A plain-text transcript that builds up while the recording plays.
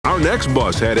next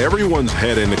bus had everyone's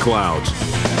head in the clouds.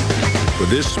 But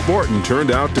this Spartan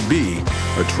turned out to be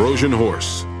a Trojan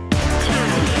horse.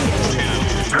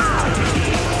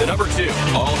 The number 2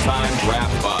 all-time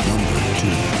draft bust,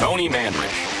 Tony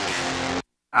Mandarich.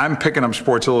 I'm picking up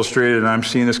Sports Illustrated, and I'm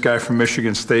seeing this guy from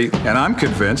Michigan State, and I'm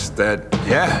convinced that,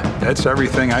 yeah, that's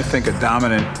everything I think a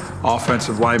dominant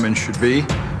offensive lineman should be.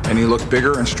 And he looked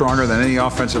bigger and stronger than any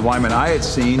offensive lineman I had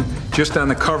seen just on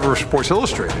the cover of Sports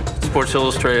Illustrated. Sports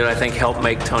Illustrated, I think, helped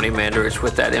make Tony Mandarich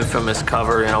with that infamous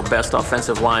cover, best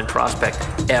offensive line prospect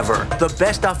ever. The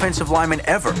best offensive lineman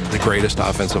ever. The greatest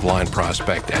offensive line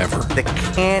prospect ever. The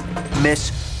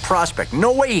can't-miss prospect.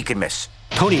 No way he can miss.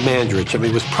 Tony Mandarich,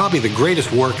 was probably the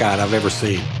greatest workout I've ever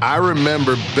seen. I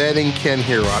remember betting Ken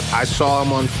Hero. I saw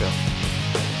him on film.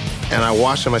 And I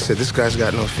watched him. I said, this guy's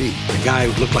got no feet. The guy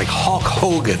looked like Hulk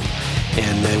Hogan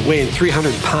and weighing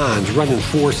 300 pounds, running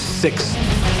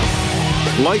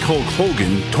 4.6. Like Hulk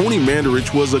Hogan, Tony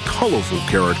Mandarich was a colorful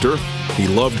character. He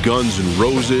loved Guns N'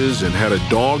 Roses and had a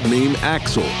dog named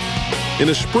Axel. In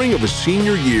the spring of his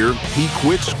senior year, he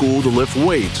quit school to lift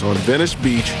weights on Venice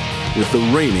Beach with the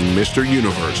reigning Mr.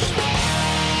 Universe.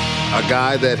 A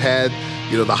guy that had,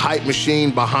 the hype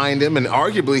machine behind him, and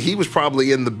arguably he was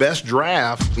probably in the best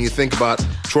draft. When you think about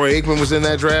Troy Aikman was in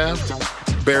that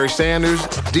draft, Barry Sanders,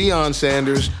 Deion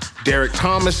Sanders, Derek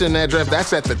Thomas in that draft.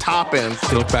 That's at the top end.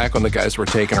 You look back on the guys who were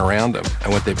taken around him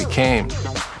and what they became,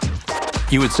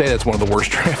 you would say that's one of the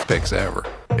worst draft picks ever.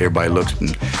 Everybody looks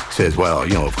and says, well,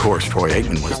 of course, Troy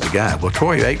Aikman was the guy. Well,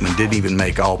 Troy Aikman didn't even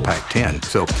make all Pac-10.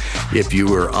 So if you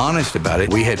were honest about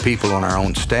it, we had people on our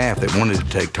own staff that wanted to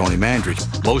take Tony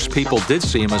Mandarich. Most people did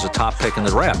see him as a top pick in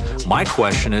the draft. My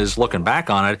question is, looking back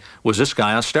on it, was this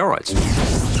guy on steroids?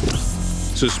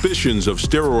 Suspicions of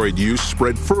steroid use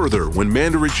spread further when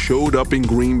Mandarich showed up in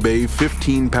Green Bay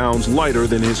 15 pounds lighter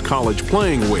than his college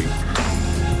playing weight.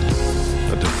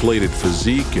 A deflated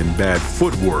physique and bad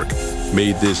footwork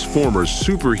made this former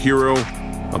superhero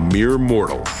a mere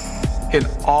mortal. In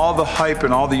all the hype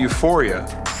and all the euphoria,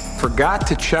 forgot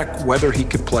to check whether he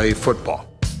could play football.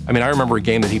 I remember a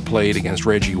game that he played against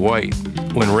Reggie White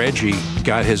when Reggie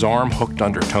got his arm hooked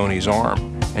under Tony's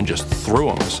arm and just threw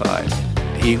him aside.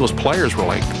 The Eagles players were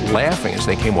laughing as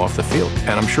they came off the field.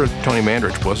 And I'm sure Tony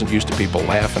Mandarich wasn't used to people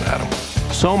laughing at him.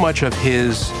 So much of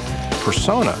his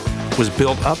persona was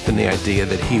built up in the idea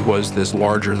that he was this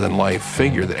larger-than-life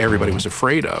figure that everybody was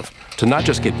afraid of. To not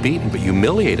just get beaten, but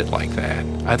humiliated like that,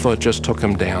 I thought just took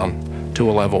him down to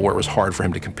a level where it was hard for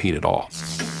him to compete at all.